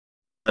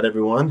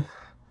Everyone,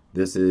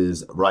 this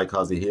is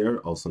Kazi here,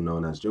 also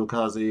known as Joe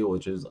Kazi,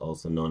 which is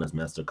also known as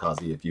Master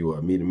Kazi if you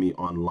are meeting me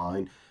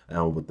online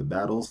with the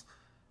battles.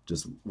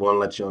 Just want to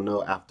let y'all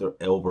know, after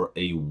over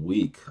a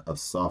week of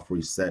soft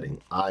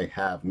resetting, I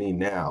have me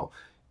now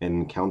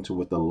an encounter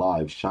with the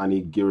live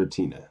Shiny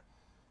Giratina.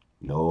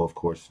 No, of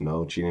course,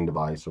 no cheating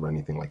device or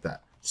anything like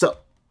that. So,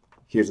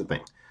 here's the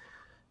thing.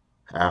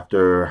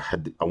 After I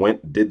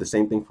did the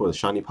same thing for the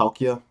Shiny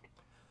Palkia,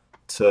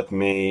 took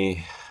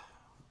me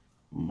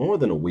more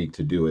than a week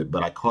to do it,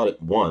 but I caught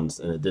it once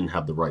and it didn't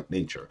have the right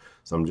nature.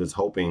 So I'm just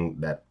hoping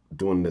that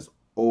doing this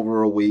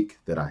over a week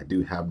that I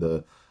do have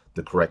the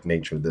correct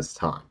nature this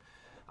time.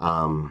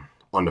 On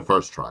the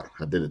first try,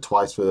 I did it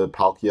twice for the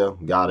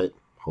Palkia, got it.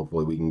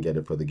 Hopefully we can get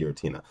it for the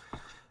Giratina.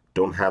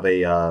 Don't have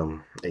a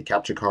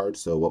capture card,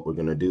 so what we're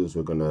gonna do is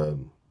we're gonna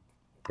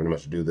pretty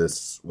much do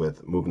this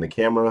with moving the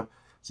camera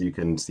so you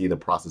can see the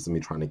process of me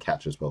trying to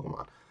catch this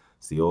Pokemon.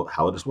 See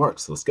how this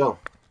works. Let's go.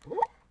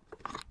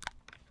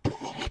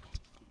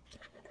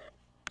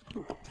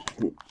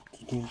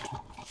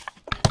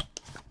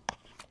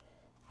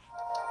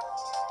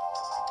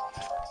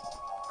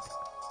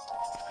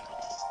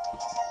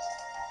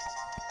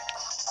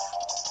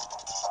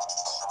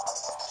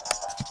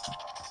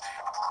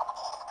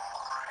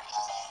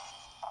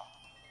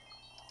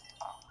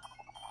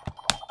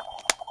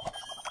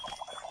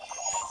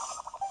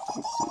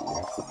 Let's see,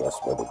 that's the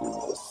best way to do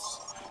this.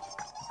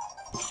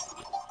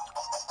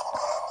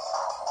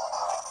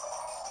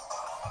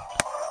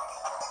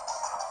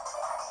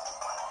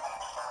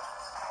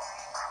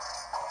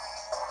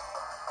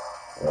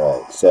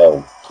 Alright,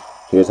 so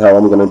here's how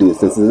I'm going to do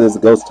this. Since this is a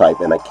ghost type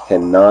and I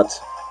cannot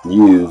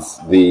use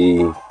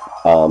the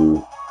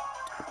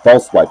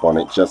false swipe on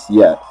it just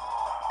yet,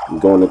 I'm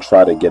going to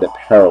try to get it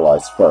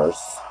paralyzed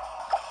first.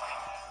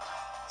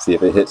 See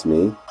if it hits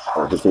me,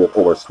 or it hits me with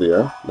Aura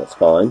Sphere. That's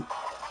fine.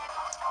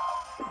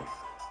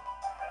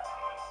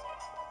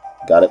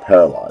 Got it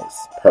paralyzed.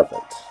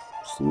 Perfect.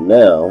 So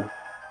now,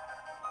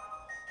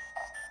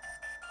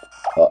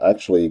 I'll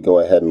actually go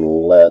ahead and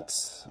let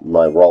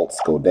my Ralts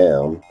go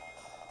down.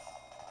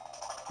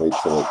 Wait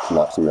till it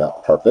knocks me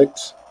out.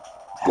 Perfect.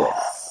 Good.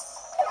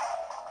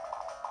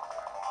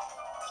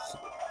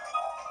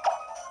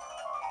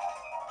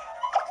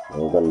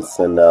 And we're going to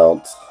send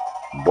out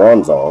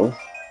Bronzong.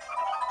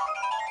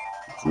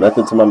 It's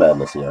method to my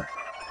madness here.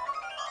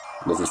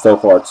 This is so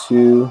far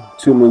two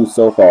moves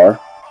so far.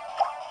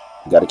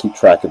 Got to keep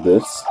track of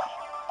this.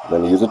 I'm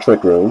going to use a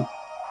Trick Room.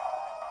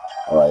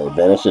 Alright, it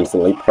vanished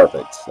instantly.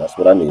 Perfect. That's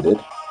what I needed.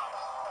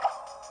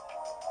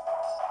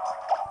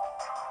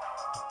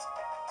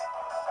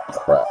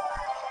 Crap.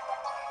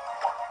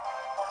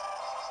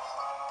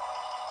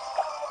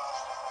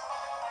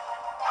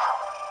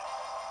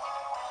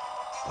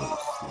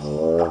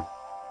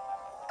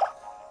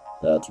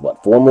 That's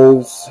what, 4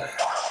 moves?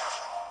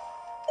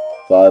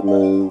 5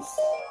 moves?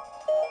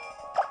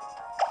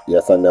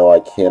 Yes, I know I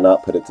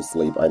cannot put it to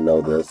sleep. I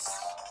know this.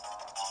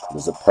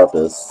 There's a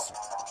purpose.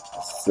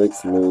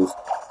 6 moves.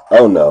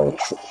 Oh no.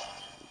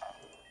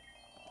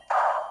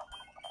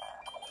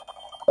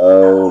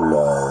 Oh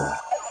no.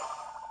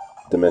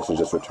 Dimension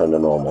just returned to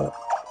normal.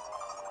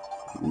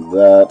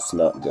 That's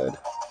not good.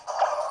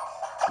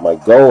 My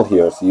goal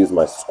here is to use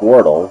my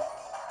Squirtle.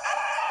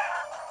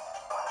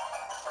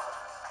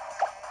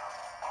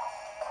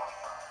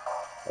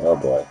 Oh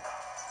boy.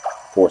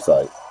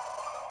 Foresight.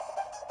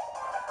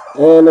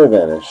 And they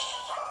vanish.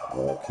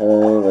 Okay,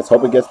 let's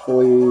hope it gets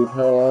fully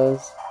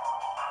paralyzed.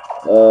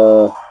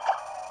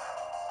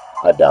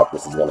 I doubt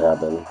this is gonna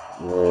happen.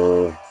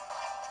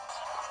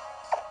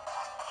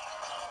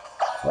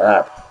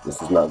 Crap,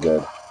 this is not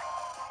good.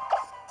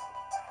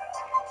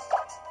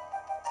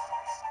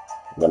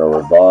 I'm gonna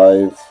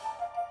revive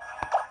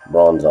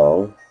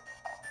Bronzong.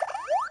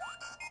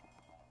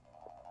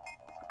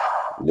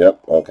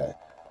 Yep, okay.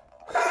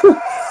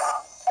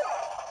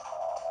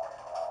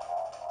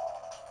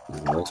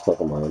 Next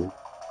Pokemon.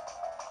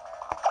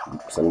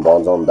 Send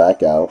Bronzong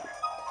back out.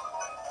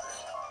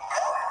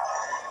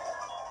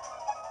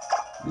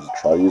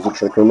 Try to use a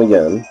Trick Room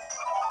again.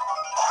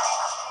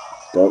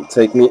 Don't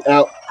take me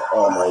out.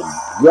 Oh my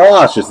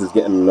gosh, this is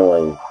getting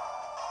annoying.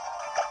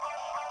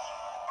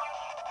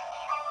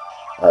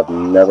 I've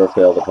never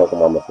failed a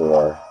Pokemon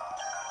before.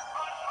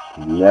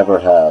 Never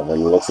have,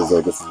 and it looks as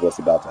though this is what's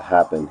about to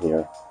happen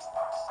here.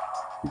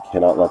 You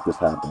cannot let this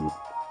happen.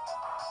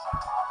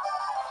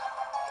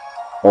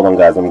 Hold on,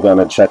 guys. I'm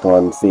gonna check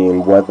on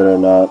seeing whether or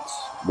not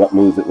what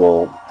moves it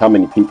will, how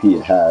many PP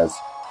it has.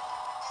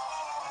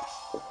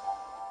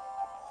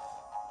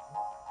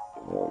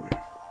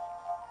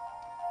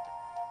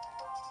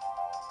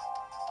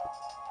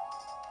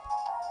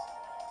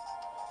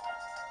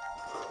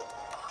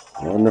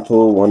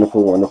 Wonderful,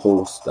 wonderful,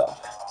 wonderful stuff.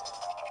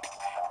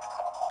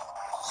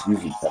 It's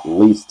usually at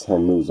least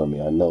 10 moves on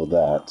me. I know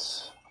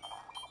that.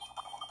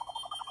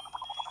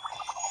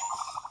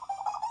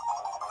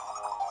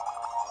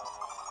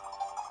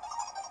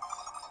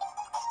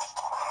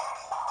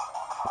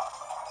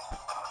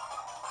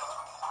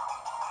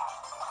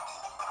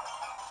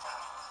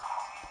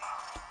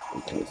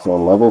 Okay, so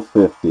on level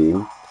 50,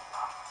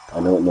 I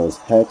know it knows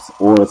Hex,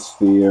 Aura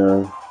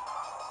Sphere,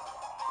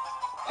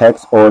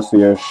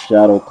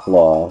 Shadow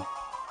Claw,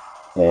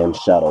 and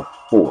Shadow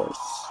Force.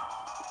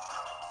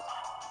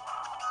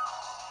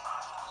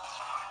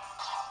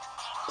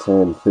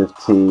 10,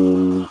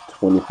 15,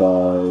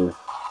 25,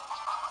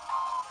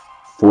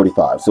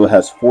 45. So it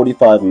has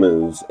 45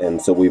 moves,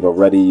 and so we've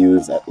already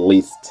used at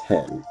least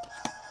 10.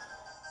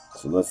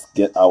 So let's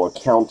get our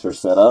counter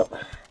set up.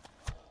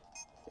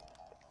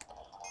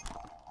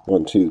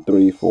 1, 2,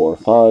 3, 4,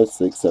 5,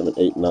 6, 7,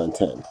 8, 9,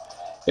 10.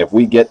 If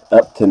we get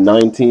up to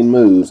 19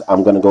 moves,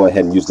 I'm going to go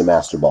ahead and use the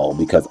Master Ball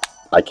because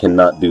I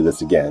cannot do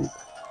this again.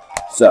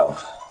 So,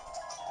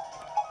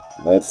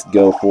 let's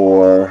go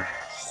for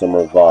some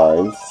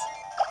revives.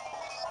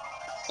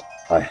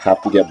 I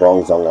have to get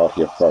Bronzong out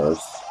here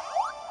first.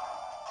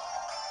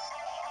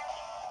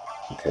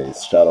 Okay,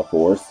 it's Shadow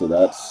Force, so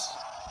that's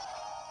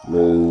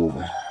move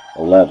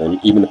 11.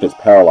 Even if it's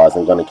paralyzed,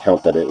 I'm going to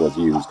count that it was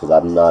used because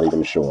I'm not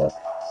even sure.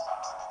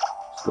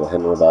 Let's go ahead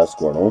and revive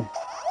Squirtle.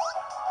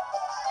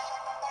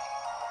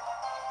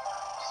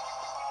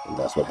 And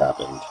that's what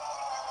happened.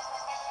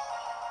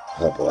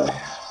 Oh boy.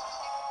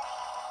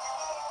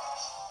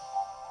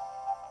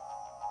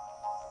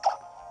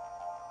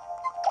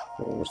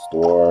 We'll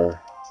restore.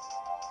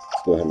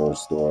 Let's go ahead and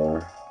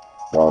restore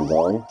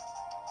Bronzong.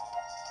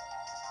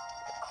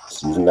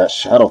 Just using that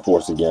Shadow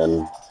Force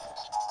again.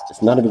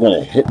 It's not even going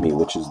to hit me,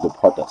 which is the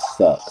part that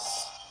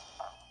sucks.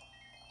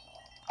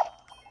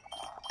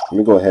 Let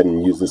me go ahead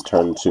and use this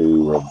turn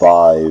to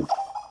revive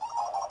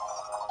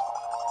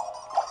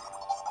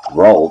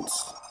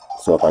Ralts.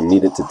 So if I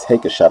needed to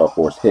take a Shadow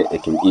Force hit,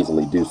 it can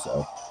easily do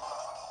so.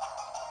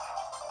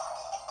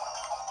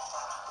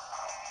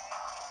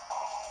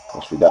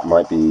 Actually, that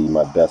might be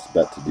my best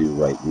bet to do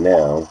right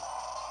now.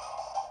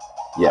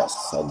 Yes,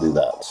 I'll do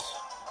that.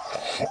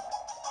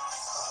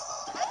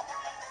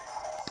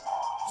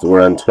 So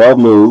we're on 12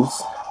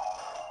 moves.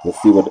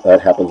 Let's see what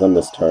happens on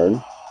this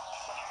turn.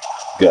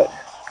 Good.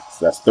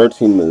 So that's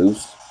 13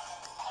 moves.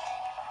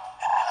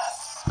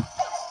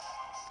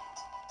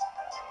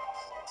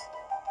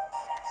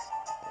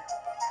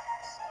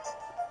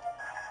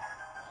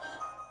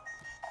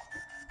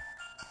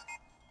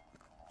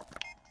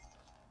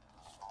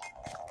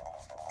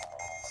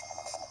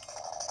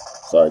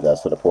 Sorry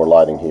guys for the poor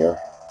lighting here.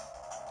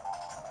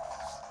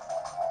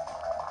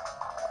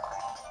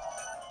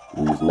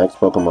 Use next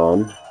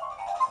Pokemon.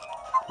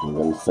 I'm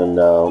going to send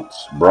out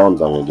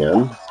Bronzong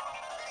again.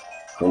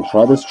 And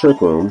try this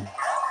Trick Room.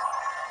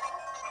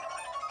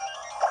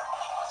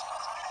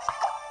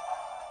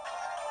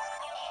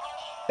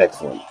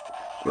 Excellent.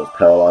 Just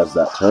paralyze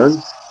that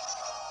turn.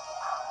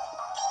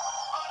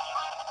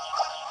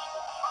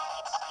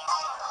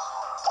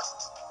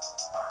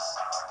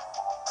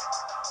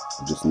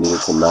 Just needed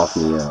to knock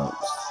me out.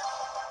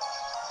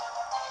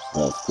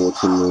 So that's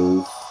 14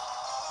 moves.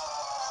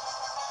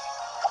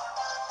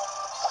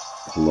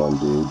 Come on,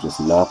 dude. Just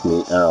knock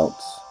me out.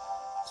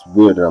 It's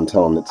weird that I'm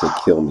telling it to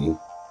kill me.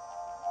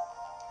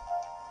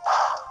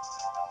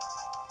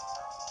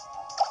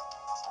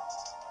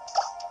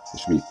 It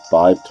should be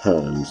 5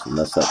 turns, and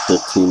that's at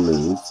 15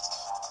 moves.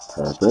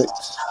 Perfect.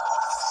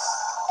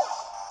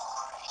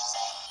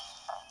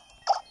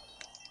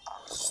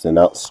 Send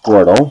out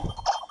Squirtle.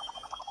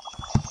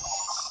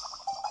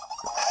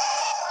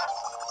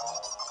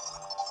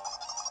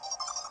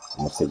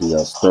 Looks like he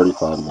has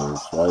 35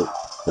 moves, right?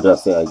 What did I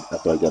say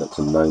after I get it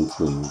to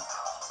 19?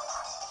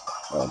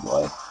 Oh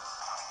boy.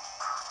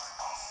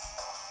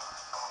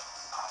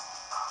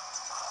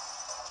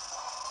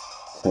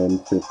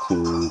 $10,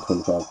 $15,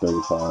 $25,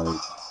 $35,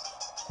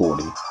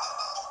 $40.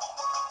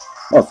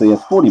 Oh, so he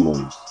has 40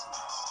 moves.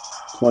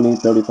 $20,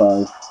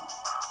 $35,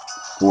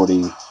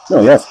 $40.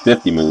 No, he has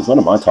 50 moves. What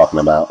am I talking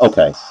about?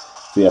 Okay.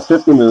 So he has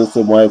 50 moves,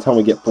 so by the time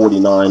we get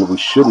 49, we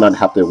should not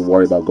have to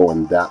worry about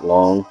going that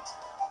long.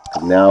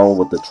 Now,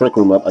 with the Trick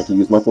Room up, I can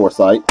use my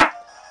Foresight.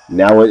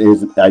 Now it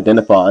is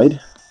identified.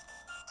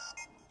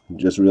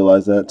 Just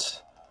realized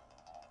that.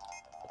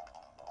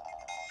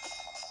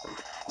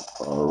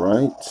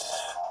 Alright.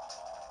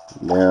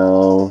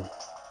 Now,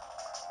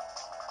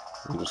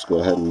 I'll just go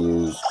ahead and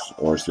use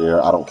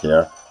Orseer. I don't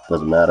care.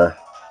 Doesn't matter.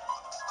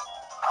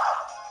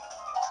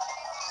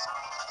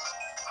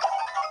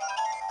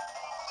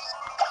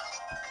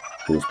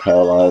 He was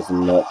paralyzed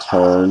in that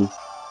turn.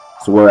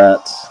 So we're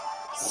at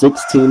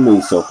 16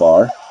 moves so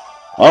far.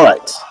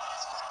 Alright.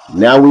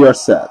 Now we are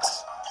set.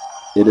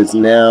 It is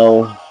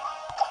now...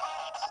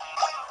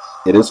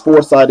 It is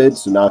four-sided,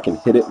 so now I can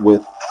hit it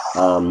with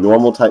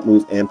normal type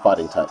moves and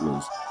fighting type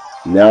moves.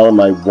 Now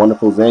my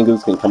wonderful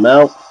Zangoose can come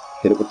out,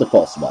 hit it with the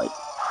False Bite.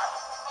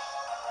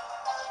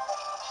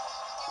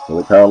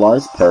 Fully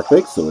paralyzed,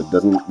 perfect. So it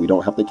doesn't. We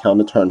don't have to count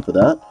a turn for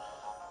that.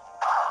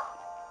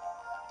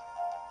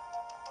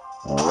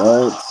 All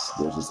right.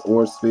 There's this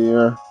Aura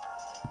Sphere.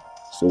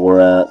 So we're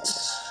at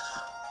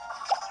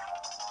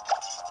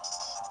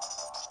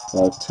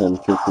 5, 10,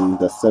 15.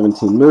 That's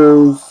 17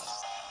 moves.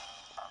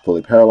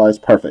 Fully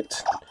paralyzed,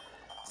 perfect.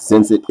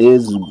 Since it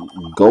is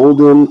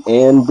golden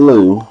and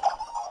blue,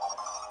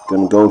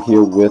 Gonna go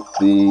here with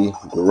the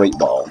Great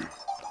Ball.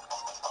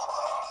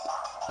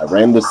 I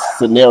ran this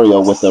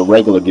scenario with a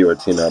regular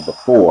Giratina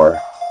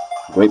before.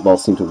 Great Ball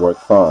seemed to work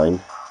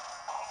fine.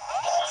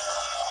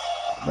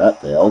 That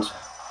failed.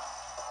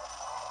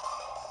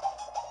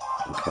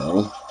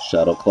 Okay,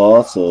 Shadow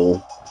Claw,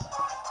 so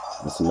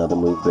that's another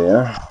move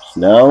there.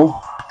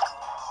 Now,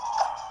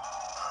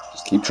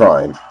 just keep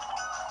trying.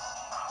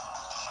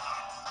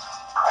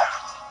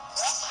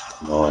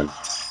 Come on.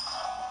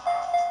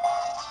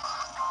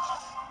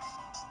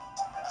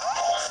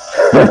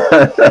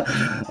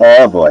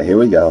 Oh boy, here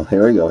we go,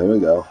 here we go, here we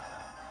go.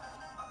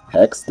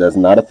 Hex does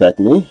not affect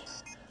me.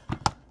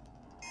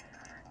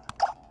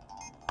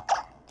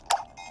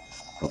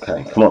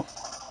 Okay, come on.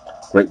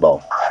 Great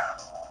Ball.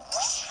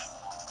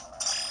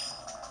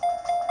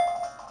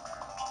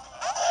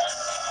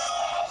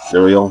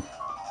 Cereal.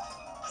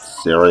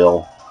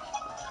 Cereal.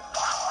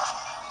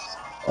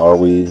 Are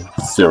we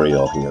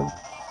cereal here?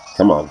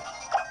 Come on.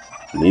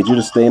 I need you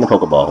to stay in the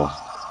Pokeball.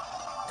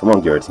 Come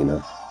on,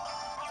 Giratina.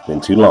 It's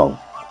been too long.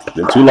 It's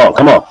been too long.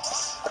 Come on.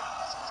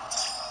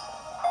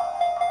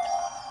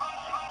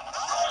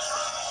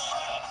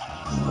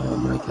 Oh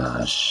my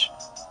gosh.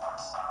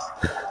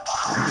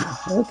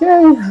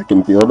 Okay, I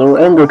can feel the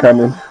anger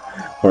coming.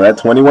 We're at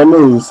 21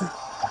 moves.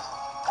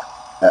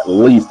 At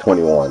least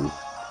 21.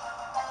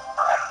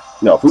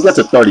 No, if we get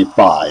to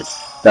 35,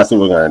 that's what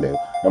we're going to do.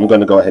 I'm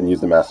going to go ahead and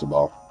use the Master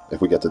Ball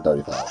if we get to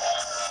 35.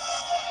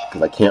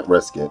 Because I can't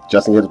risk it.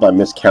 Just in case if I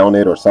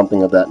miscounted or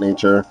something of that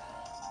nature,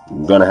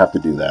 I'm going to have to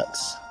do that.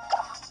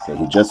 Okay,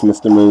 he just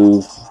missed a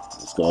move.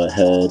 Let's go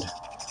ahead.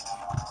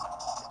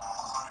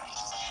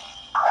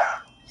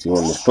 See,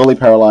 when it's fully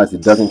paralyzed,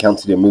 it doesn't count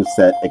to the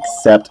moveset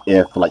except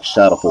if, like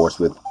Shadow Force,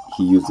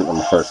 he used it on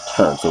the first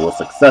turn. So it was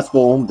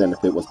successful than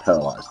if it was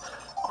paralyzed.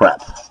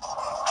 Crap.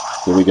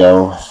 Here we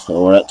go.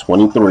 So we're at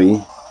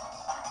 23.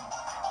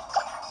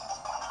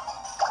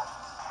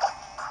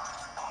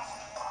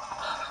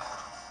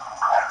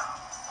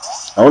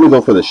 I only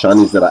go for the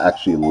shinies that I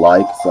actually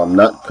like, so I'm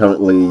not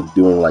currently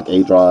doing like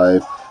A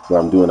Drive, where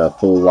I'm doing a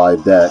full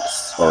live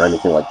dex or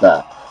anything like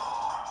that.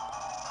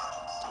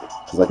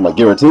 Because like my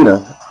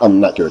Giratina,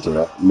 not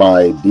Giratina,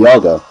 my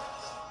Dialga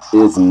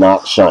is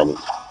not shiny.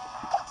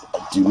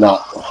 I do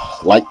not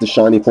like the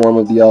shiny form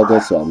of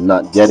Dialga, so I'm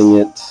not getting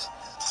it.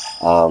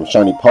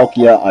 Shiny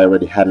Palkia, I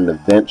already had an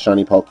event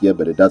Shiny Palkia,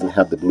 but it doesn't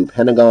have the blue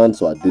pentagon,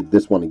 so I did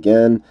this one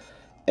again.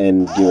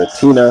 And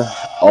Giratina,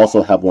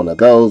 also have one of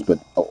those, but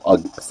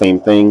same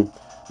thing,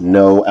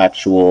 no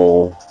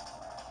actual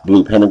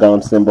blue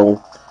pentagon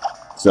symbol.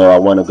 So I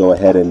want to go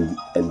ahead and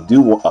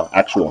do an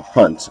actual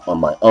hunt on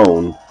my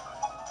own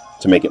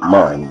to make it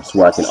mine, so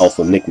where I can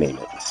also nickname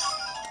it.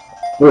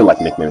 I really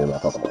like nicknaming my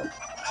Pokemon.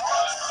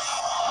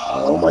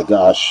 Oh my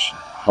gosh.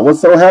 I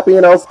was so happy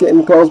and I was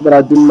getting close, but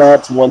I did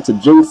not want to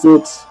jinx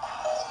it.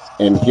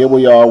 And here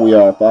we are. We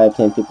are 5,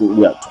 10, 15.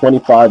 We have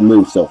 25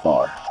 moves so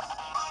far.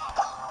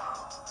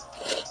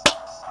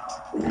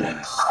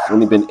 It's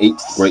only been 8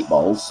 Great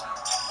Balls.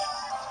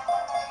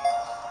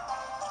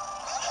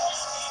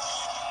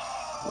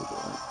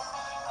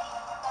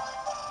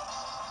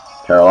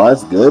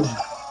 Paralyzed, good.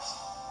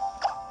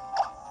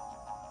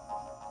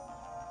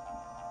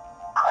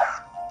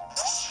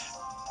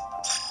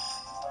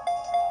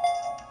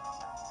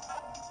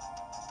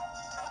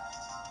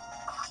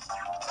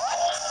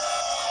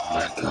 Oh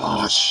my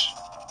gosh.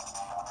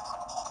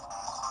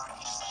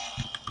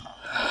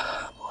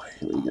 Boy,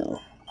 here we go.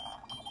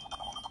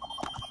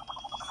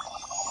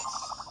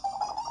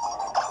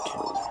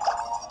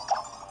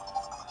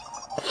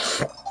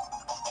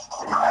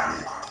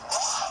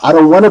 I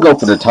don't want to go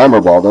for the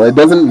Timer Ball, though. It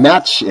doesn't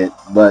match it,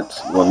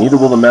 but, well, neither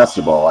will the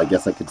Master Ball. I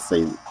guess I could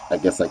say, I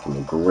guess I can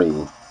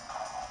agree.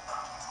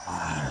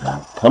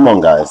 Come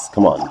on, guys.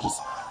 Come on.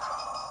 Just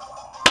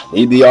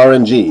need the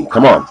RNG.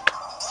 Come on.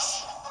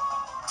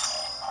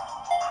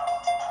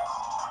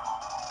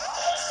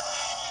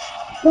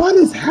 What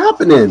is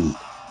happening?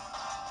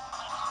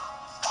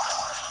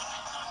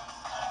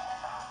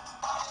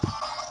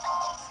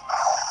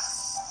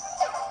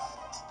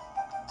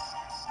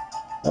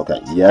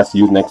 Okay, yes,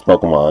 use next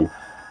Pokemon.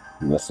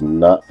 Let's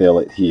not fail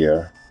it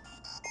here.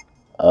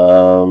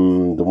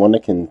 The one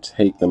that can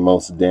take the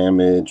most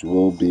damage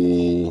will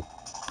be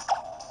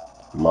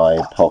my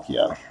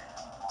Palkia.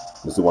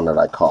 This is the one that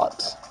I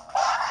caught.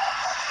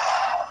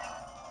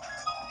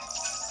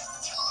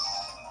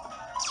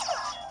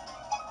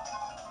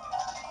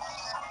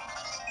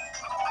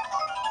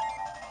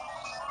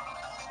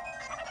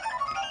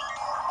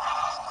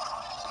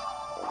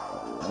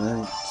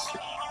 Alright.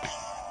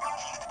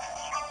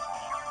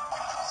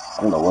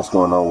 I don't know what's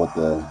going on with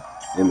the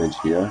image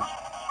here.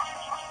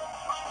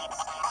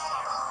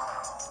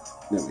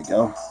 There we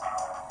go.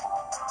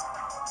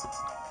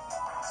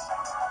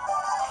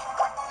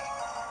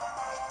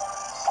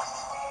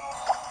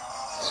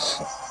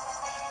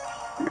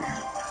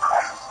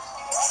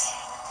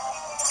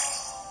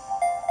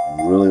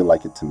 Really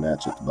like it to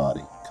match its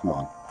body. Come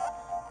on.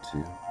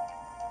 2.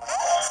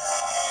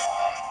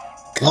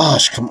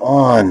 Gosh, come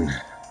on.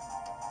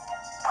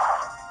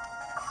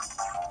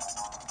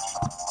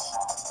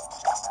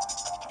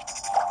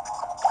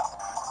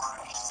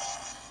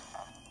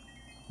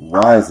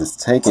 Why is this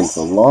taking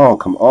so long?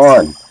 Come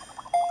on.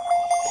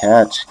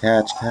 Catch,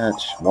 catch,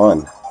 catch.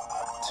 1,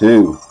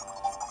 2.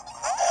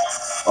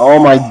 Oh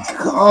my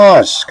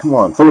gosh. Come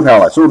on. Fully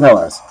paralyzed. Fully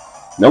paralyzed.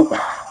 Nope.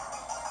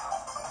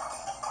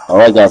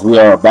 Alright guys, we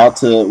are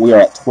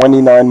at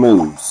 29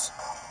 moves.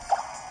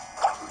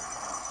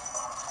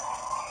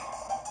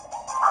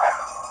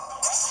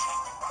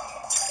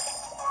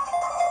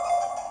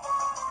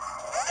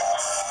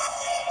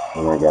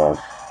 Oh my gosh.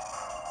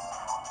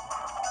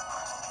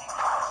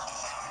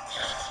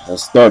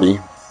 That's 30.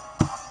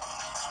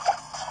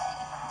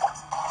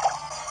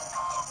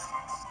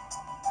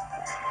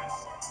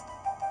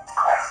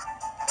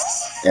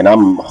 And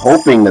I'm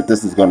hoping that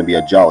this is going to be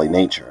a jolly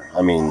nature.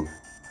 I mean,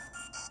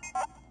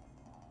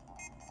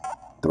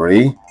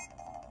 3.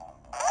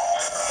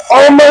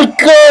 Oh my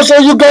gosh,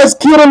 are you guys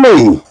kidding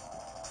me?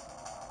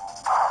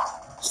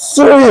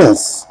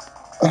 Serious?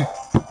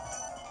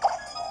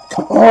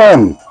 Come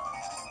on.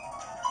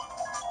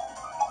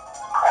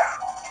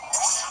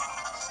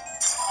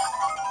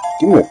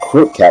 Give me a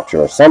crit capture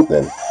or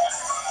something.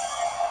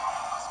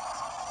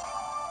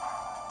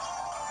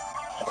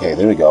 Okay,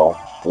 there we go.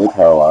 Fully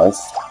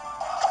paralyzed.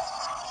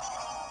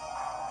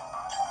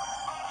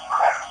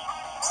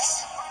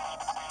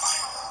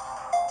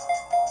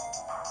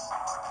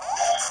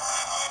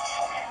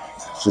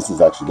 This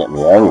is actually getting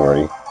me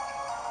angry.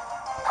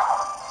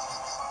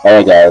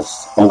 Alright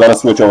guys, I'm gonna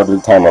switch over to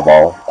the timer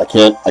ball. I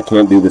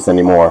can't do this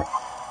anymore.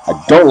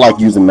 I don't like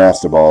using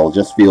Master Ball. It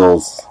just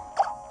feels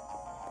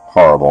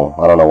horrible.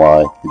 I don't know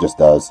why. It just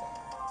does.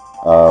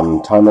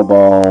 Timer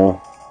ball.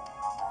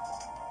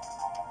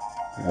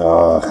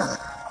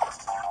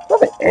 Do I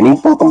have any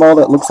Pokeball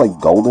that looks like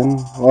golden?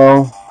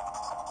 Well,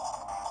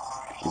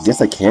 I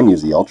guess I can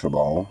use the Ultra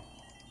Ball.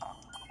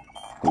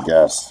 I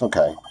guess.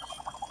 Okay.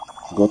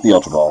 Go with the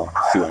Ultra Ball.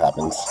 See what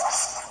happens.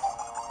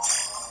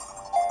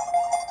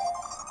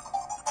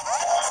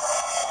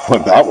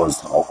 Well, that was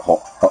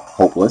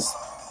hopeless.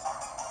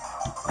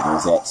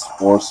 There's that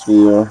Spore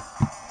Sphere.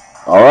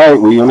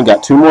 Alright, we only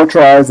got 2 more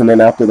tries, and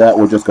then after that,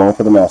 we're just going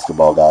for the Master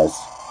Ball, guys.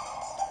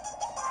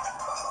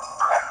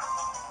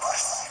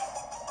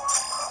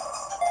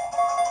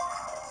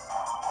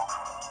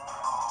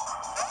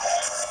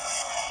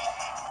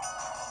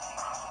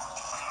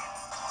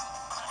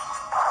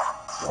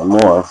 One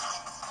more.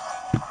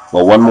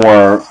 Well, one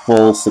more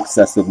full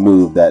successive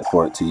move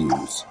for it to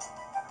use.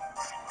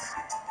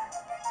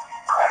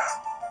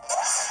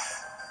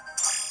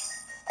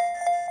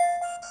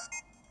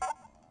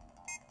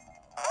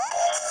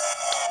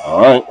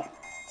 Alright.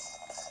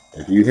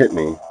 If you hit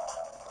me.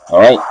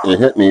 Alright, it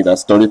hit me.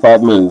 That's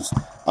 35 moves.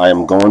 I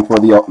am going for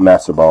the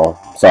Master Ball.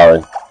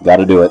 Sorry.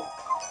 Gotta do it.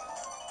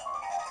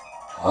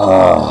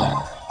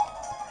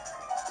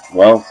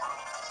 Well.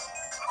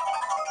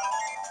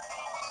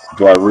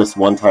 Do I risk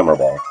one timer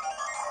ball?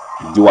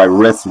 Do I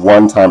risk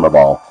one timer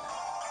ball?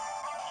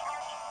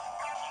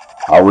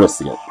 I'll risk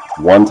it.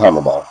 One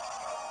timer ball.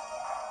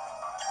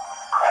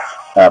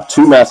 I have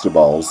 2 Master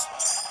Balls.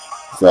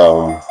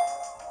 So.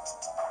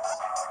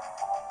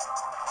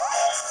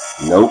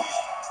 Nope.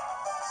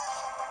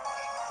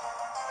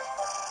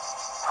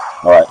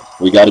 Alright,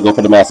 we gotta go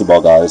for the Master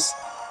Ball, guys.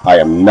 I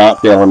am not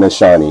failing this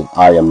shiny.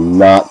 I am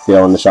not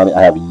failing the shiny.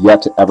 I have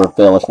yet to ever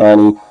fail a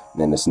shiny,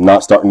 and it's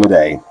not starting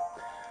today.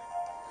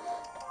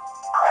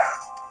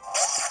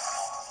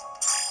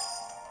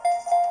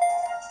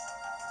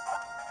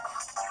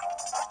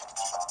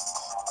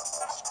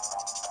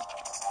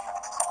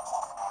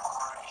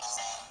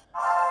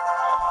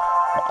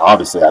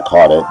 Obviously, I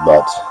caught it,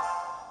 but...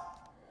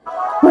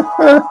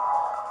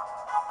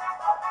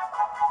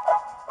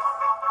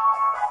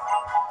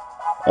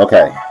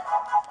 Okay.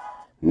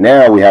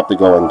 Now we have to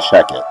go and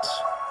check it.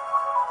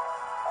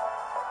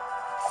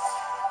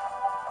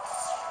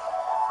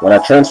 When I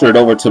transfer it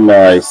over to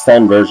my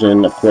Sun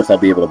version, of course I'll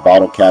be able to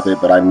bottle cap it,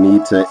 but I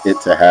need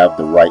it to have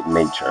the right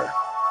nature.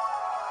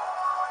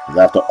 Because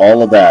after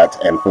all of that,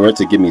 and for it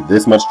to give me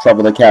this much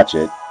trouble to catch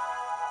it,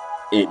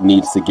 it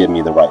needs to give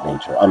me the right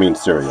nature. I mean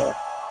cereal.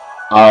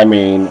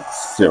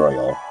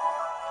 Cereal.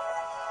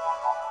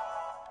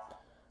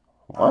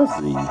 Why is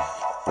the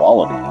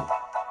quality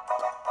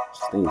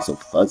staying so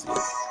fuzzy?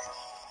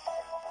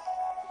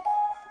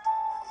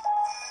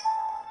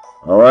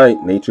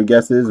 Alright, nature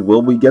guesses.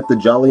 Will we get the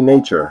jolly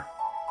nature?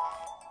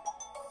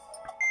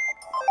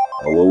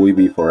 Or will we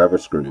be forever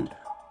screwed?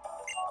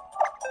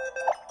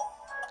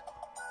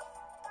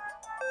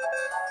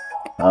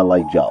 I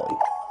like jolly.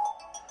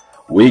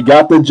 We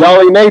got the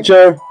jolly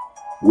nature!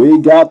 We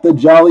got the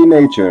jolly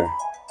nature.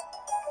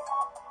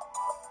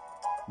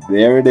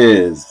 There it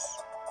is.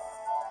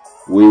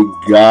 We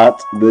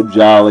got the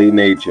jolly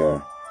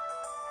nature.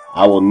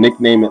 I will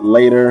nickname it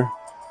later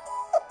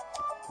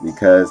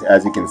because,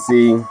 as you can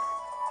see,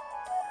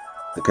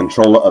 the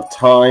controller of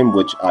time,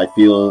 which I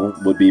feel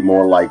would be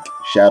more like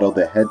Shadow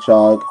the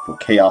Hedgehog for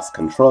chaos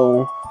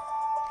control,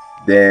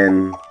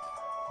 then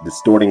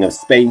distorting of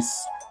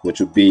space, which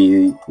would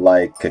be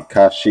like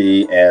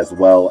Kakashi as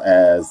well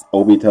as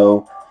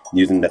Obito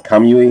using the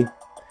Kamui.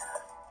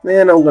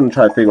 Then I'm going to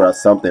try to figure out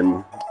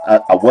something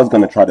I was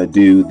going to try to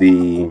do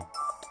the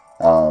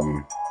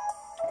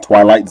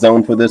Twilight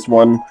Zone for this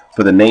one,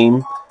 for the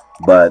name,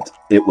 but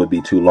it would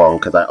be too long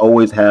because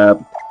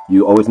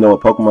you always know a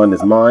Pokemon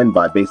is mine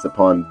based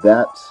upon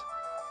that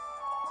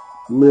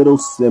little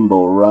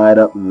symbol right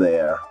up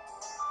there.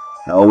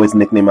 I always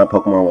nickname my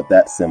Pokemon with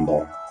that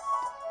symbol.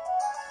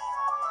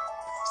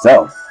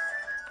 So,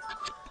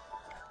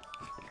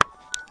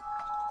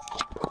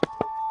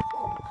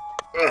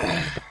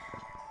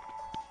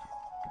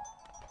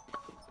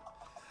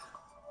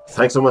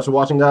 thanks so much for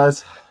watching,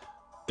 guys.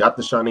 Got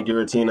the Shiny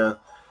Giratina.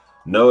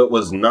 No, it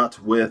was not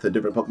with a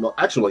different Pokemon.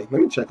 Actually,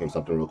 let me check on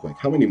something real quick.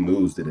 How many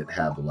moves did it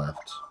have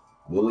left?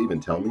 Will it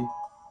even tell me?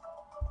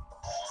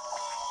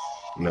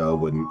 No, it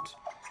wouldn't.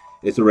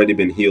 It's already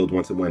been healed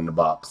once it went in the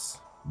box.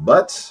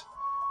 But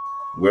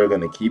we're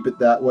going to keep it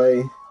that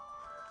way.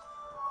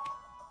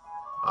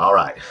 All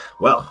right.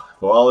 Well,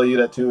 for all of you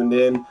that tuned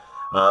in,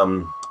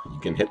 you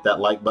can hit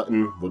that like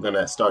button. We're going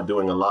to start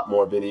doing a lot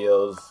more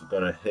videos. We're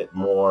going to hit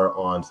more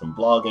on some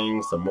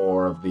blogging, some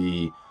more of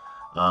the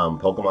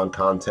Pokemon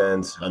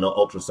content. I know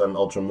Ultra Sun,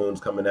 Ultra Moon's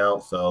coming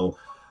out, so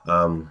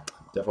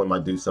definitely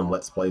might do some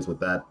Let's Plays with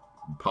that,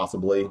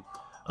 possibly.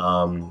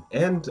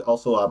 And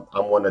also,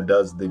 I'm one that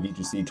does the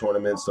VGC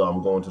tournaments, so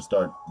I'm going to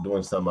start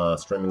doing some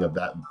streaming of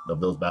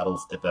those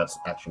battles, if that's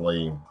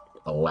actually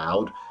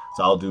allowed.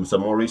 So I'll do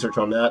some more research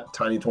on that.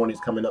 Tiny 20's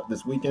coming up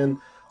this weekend,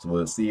 so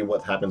we'll see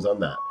what happens on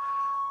that.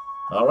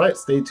 All right,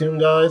 stay tuned,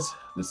 guys.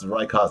 This is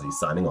Raikazi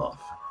signing off.